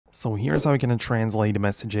So here's how you can translate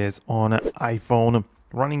messages on iPhone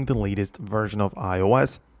running the latest version of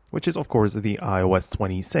iOS, which is of course the iOS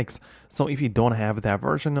 26. So if you don't have that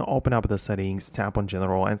version, open up the settings, tap on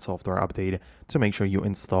General and Software Update to make sure you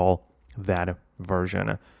install that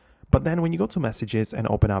version. But then when you go to Messages and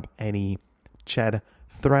open up any chat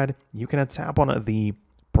thread, you can tap on the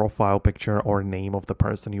profile picture or name of the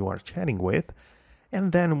person you are chatting with.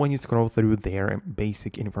 And then when you scroll through their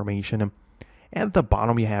basic information, at the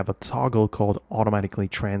bottom, you have a toggle called Automatically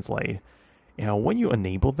Translate. Now, when you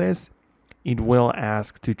enable this, it will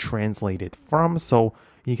ask to translate it from. So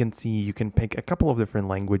you can see you can pick a couple of different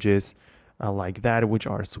languages like that, which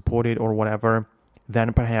are supported or whatever.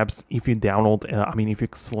 Then perhaps if you download, if you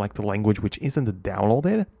select a language which isn't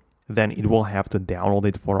downloaded, then it will have to download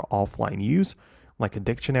it for offline use, like a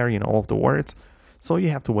dictionary and all of the words. So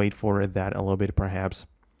you have to wait for that a little bit perhaps.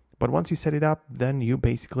 But once you set it up, then you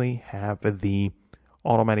basically have the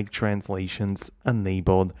automatic translations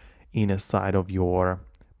enabled inside of your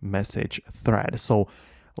message thread. So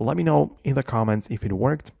let me know in the comments if it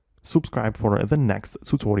worked. Subscribe for the next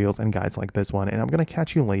tutorials and guides like this one, and I'm going to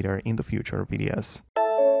catch you later in the future videos.